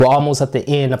We're almost at the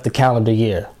end of the calendar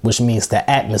year, which means the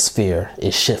atmosphere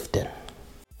is shifting.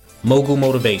 Mogul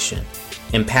Motivation,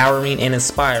 empowering and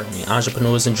inspiring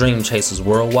entrepreneurs and dream chasers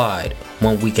worldwide,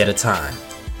 1 week at a time.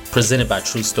 Presented by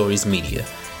True Stories Media.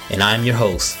 And I'm your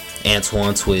host,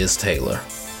 Antoine Twiz Taylor.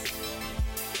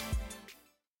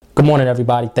 Good morning,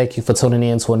 everybody. Thank you for tuning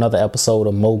in to another episode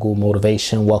of Mogul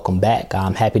Motivation. Welcome back.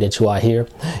 I'm happy that you are here.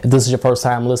 If this is your first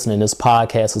time listening, this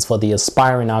podcast is for the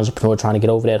aspiring entrepreneur trying to get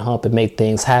over that hump and make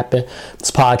things happen.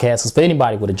 This podcast is for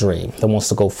anybody with a dream that wants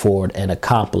to go forward and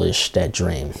accomplish that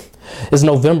dream. It's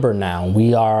November now.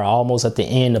 We are almost at the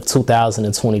end of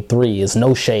 2023. It's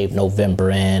No Shave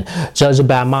November. And judging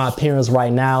by my appearance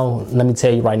right now, let me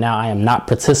tell you right now, I am not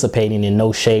participating in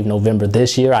No Shave November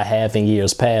this year. I have in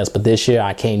years past, but this year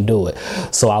I can't do it.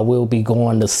 So I will be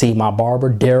going to see my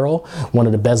barber, Daryl, one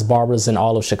of the best barbers in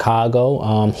all of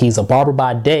Chicago. He's a barber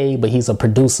by day, but he's a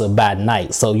producer by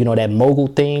night. So, you know, that mogul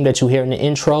theme that you hear in the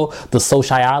intro, the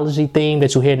sociology theme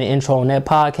that you hear in the intro on that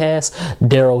podcast,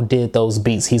 Daryl did those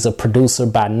beats. He's a producer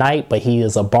by night, but he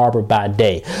is a barber by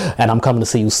day. And I'm coming to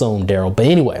see you soon, Daryl. But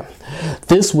anyway,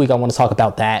 this week I want to talk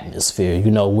about the atmosphere.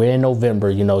 You know, we're in November.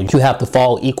 You know, you have the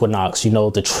fall equinox. You know,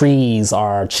 the trees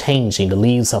are changing. The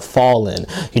leaves have fallen.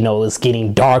 You know, it's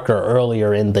getting darker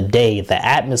earlier in the day. The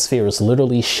atmosphere is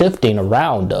literally shifting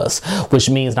around us,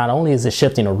 which means not only is it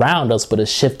shifting around us, but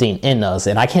it's shifting in us.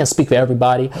 And I can't speak for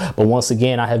everybody, but once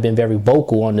again, I have been very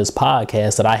vocal on this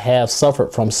podcast that I have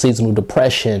suffered from seasonal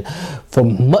depression for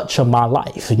much of my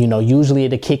life. You know, usually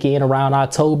it'll kick in around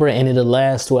October and it'll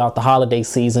last throughout the holiday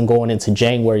season going into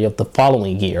January of the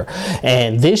following year.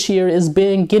 And this year it's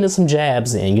been getting some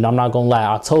jabs in. You know, I'm not gonna lie,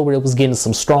 October it was getting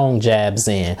some strong jabs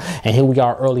in, and here we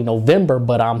are early November,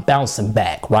 but I'm bouncing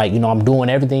back, right? You know, I'm doing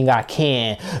everything I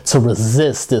can to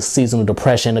resist this seasonal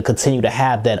depression, to continue to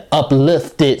have that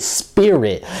uplifted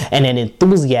spirit and an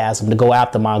enthusiasm to go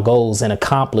after my goals and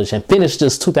accomplish and finish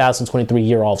this 2023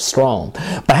 year off strong.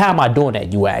 But how am I doing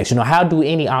that, you ask? You know, how do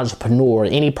any entrepreneur,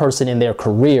 any person in their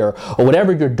career or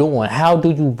whatever you're doing, how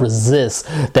do you resist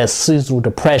that seasonal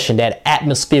depression, that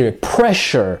atmospheric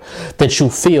pressure that you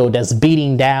feel that's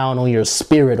beating down on your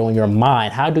spirit, on your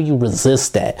mind? How do you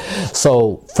resist that?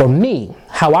 So for me,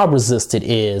 how I resist it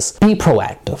is be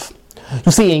proactive.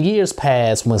 You see, in years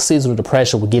past, when seasonal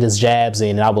depression would get its jabs in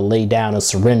and I would lay down and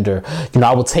surrender, you know,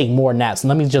 I would take more naps. And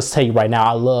let me just tell you right now,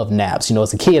 I love naps. You know,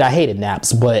 as a kid, I hated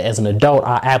naps, but as an adult,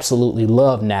 I absolutely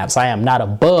love naps. I am not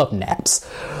above naps,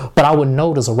 but I would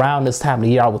notice around this time of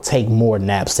the year, I would take more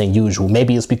naps than usual.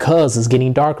 Maybe it's because it's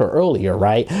getting darker earlier,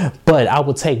 right? But I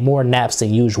would take more naps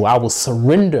than usual. I would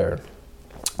surrender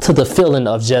to the feeling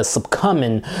of just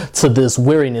succumbing to this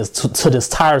weariness, to this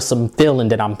tiresome feeling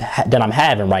that I'm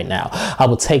having right now. I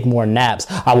would take more naps.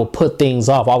 I would put things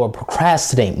off. I would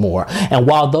procrastinate more. And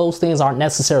while those things aren't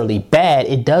necessarily bad,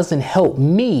 it doesn't help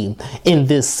me in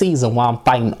this season while I'm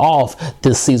fighting off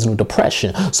this seasonal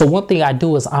depression. So one thing I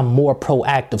do is I'm more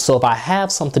proactive. So if I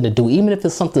have something to do, even if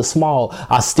it's something small,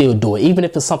 I still do it. Even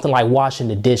if it's something like washing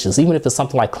the dishes, even if it's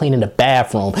something like cleaning the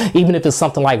bathroom, even if it's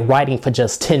something like writing for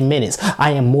just 10 minutes,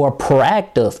 I am more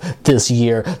proactive this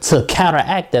year to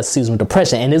counteract that seasonal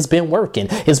depression. And it's been working.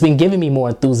 It's been giving me more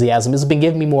enthusiasm. It's been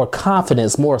giving me more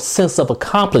confidence, more sense of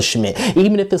accomplishment.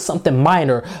 Even if it's something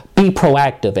minor, be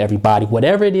proactive, everybody.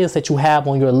 Whatever it is that you have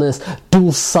on your list,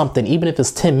 do something. Even if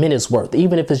it's 10 minutes worth,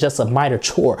 even if it's just a minor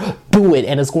chore, do it.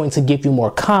 And it's going to give you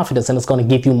more confidence and it's going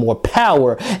to give you more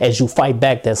power as you fight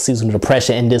back that seasonal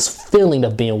depression and this feeling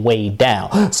of being weighed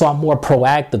down. So I'm more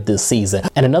proactive this season.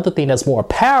 And another thing that's more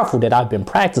powerful that I've been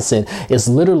practicing is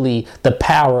literally the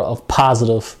power of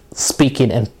positive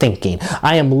speaking and thinking.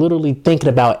 I am literally thinking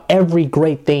about every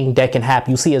great thing that can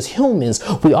happen. You see, as humans,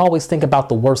 we always think about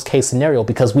the worst case scenario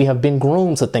because we have been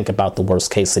groomed to think about the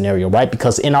worst case scenario, right?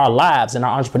 Because in our lives, in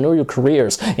our entrepreneurial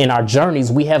careers, in our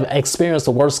journeys, we have experienced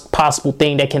the worst possible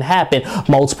thing that can happen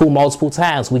multiple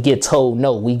times. We get told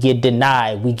no, we get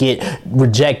denied, we get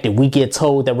rejected, we get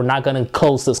told that we're not going to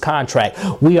close this contract.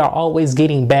 We are always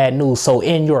getting bad news. So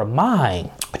in your mind,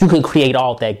 you can create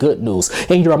all that good news.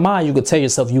 In your mind, you could tell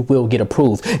yourself you will get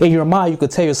approved. In your mind, you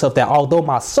could tell yourself that although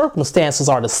my circumstances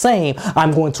are the same,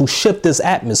 I'm going to shift this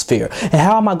atmosphere. And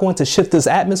how am I going to shift this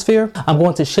atmosphere? I'm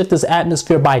going to shift this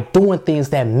atmosphere by doing things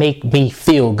that make me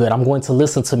feel good. I'm going to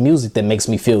listen to music that makes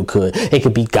me feel good. It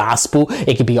could be gospel.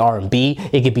 It could be R&B.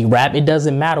 It could be rap. It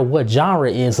doesn't matter what genre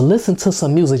it is. Listen to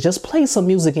some music. Just play some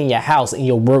music in your house, in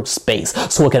your workspace,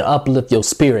 so it can uplift your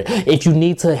spirit. If you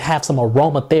need to have some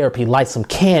aromatherapy, light some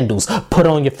candles, candles, put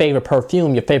on your favorite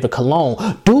perfume, your favorite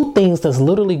cologne. Do things that's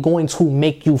literally going to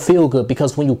make you feel good,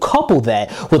 because when you couple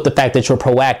that with the fact that you're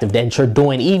proactive, that you're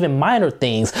doing even minor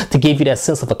things to give you that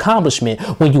sense of accomplishment,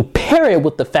 when you pair it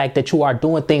with the fact that you are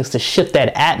doing things to shift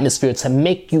that atmosphere to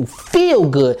make you feel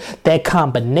good, that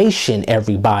combination,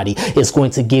 everybody, is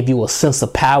going to give you a sense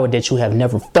of power that you have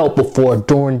never felt before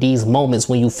during these moments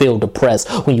when you feel depressed,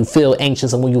 when you feel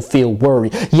anxious, and when you feel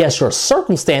worried. Yes, your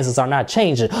circumstances are not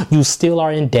changing. You still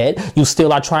are in debt. You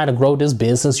still are trying to grow this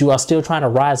business. You are still trying to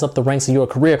rise up the ranks of your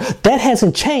career. That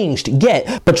hasn't changed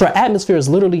yet, but your atmosphere is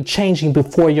literally changing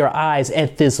before your eyes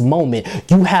at this moment.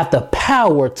 You have the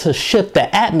power to shift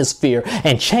the atmosphere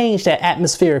and change that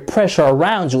atmospheric pressure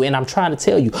around you. And I'm trying to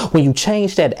tell you, when you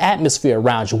change that atmosphere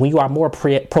around you, when you are more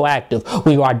proactive,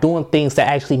 when you are doing things that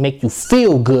actually make you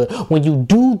feel good, when you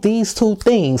do these two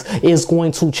things, it's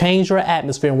going to change your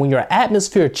atmosphere. And when your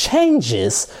atmosphere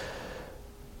changes,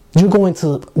 you're going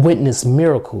to witness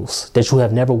miracles that you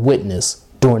have never witnessed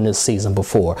during this season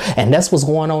before. And that's what's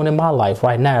going on in my life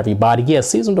right now, everybody. Yeah,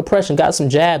 seasonal depression got some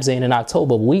jabs in October,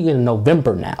 but we in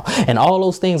November now. And all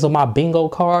those things on my bingo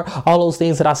card, all those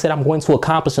things that I said I'm going to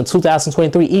accomplish in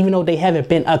 2023, even though they haven't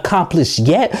been accomplished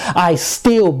yet, I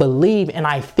still believe and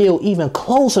I feel even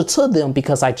closer to them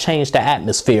because I changed the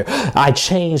atmosphere. I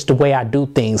changed the way I do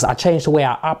things. I changed the way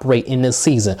I operate in this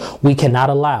season. We cannot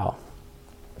allow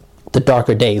the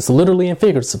darker days, literally and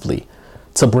figuratively,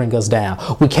 to bring us down.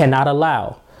 We cannot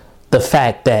allow the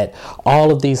fact that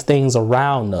all of these things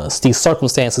around us, these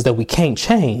circumstances that we can't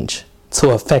change, to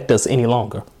affect us any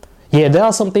longer. Yeah, there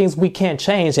are some things we can't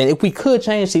change, and if we could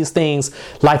change these things,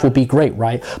 life would be great,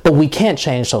 right? But we can't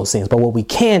change those things. But what we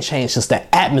can change is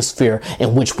the atmosphere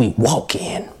in which we walk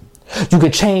in. You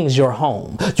could change your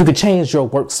home. You could change your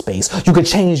workspace. You could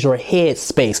change your head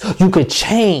space. You could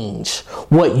change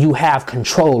what you have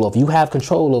control of. You have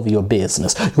control over your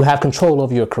business. You have control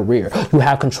over your career. You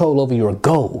have control over your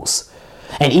goals.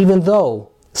 And even though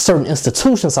certain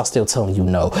institutions are still telling you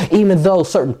no, even though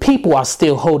certain people are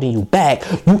still holding you back,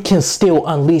 you can still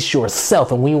unleash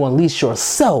yourself. And when you unleash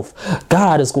yourself,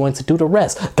 God is going to do the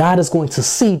rest. God is going to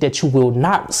see that you will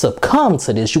not succumb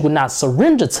to this. You will not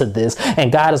surrender to this.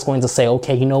 And God is going to say,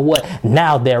 okay, you know what?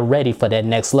 Now they're ready for that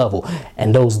next level.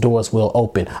 And those doors will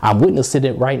open. I'm witnessing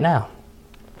it right now.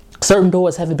 Certain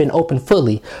doors haven't been opened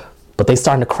fully, but they're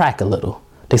starting to crack a little.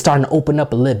 They're starting to open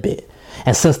up a little bit.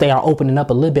 And since they are opening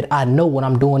up a little bit, I know what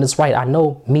I'm doing is right. I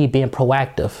know me being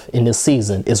proactive in this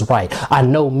season is right. I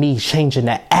know me changing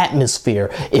the atmosphere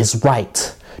is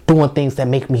right. Doing things that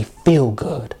make me feel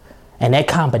good. And that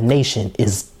combination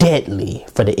is deadly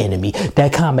for the enemy.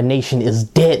 That combination is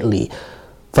deadly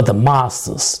for the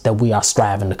monsters that we are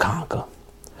striving to conquer.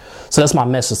 So that's my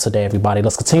message today, everybody.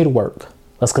 Let's continue to work.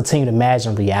 Let's continue to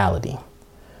imagine reality.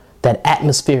 That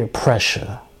atmospheric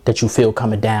pressure that you feel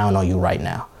coming down on you right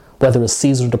now. Whether it's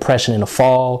seasonal depression in the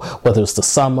fall, whether it's the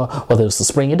summer, whether it's the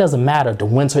spring, it doesn't matter. The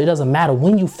winter, it doesn't matter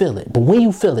when you feel it. But when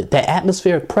you feel it, that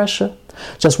atmospheric pressure,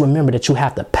 just remember that you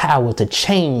have the power to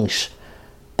change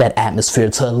that atmosphere,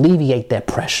 to alleviate that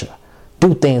pressure.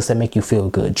 Do things that make you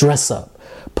feel good. Dress up.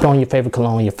 Put on your favorite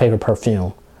cologne, your favorite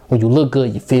perfume. When you look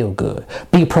good, you feel good.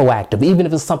 Be proactive. Even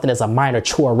if it's something that's a minor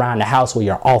chore around the house or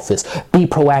your office, be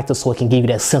proactive so it can give you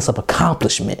that sense of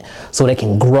accomplishment, so they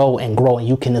can grow and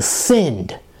you can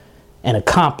ascend and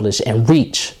accomplish and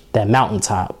reach that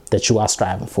mountaintop that you are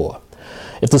striving for.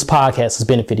 If this podcast has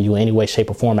benefited you in any way,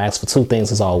 shape, or form, I ask for two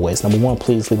things as always. Number one,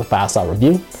 please leave a 5-star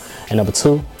review. And number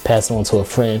two, pass it on to a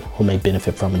friend who may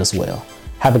benefit from it as well.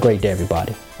 Have a great day,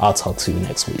 everybody. I'll talk to you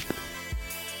next week.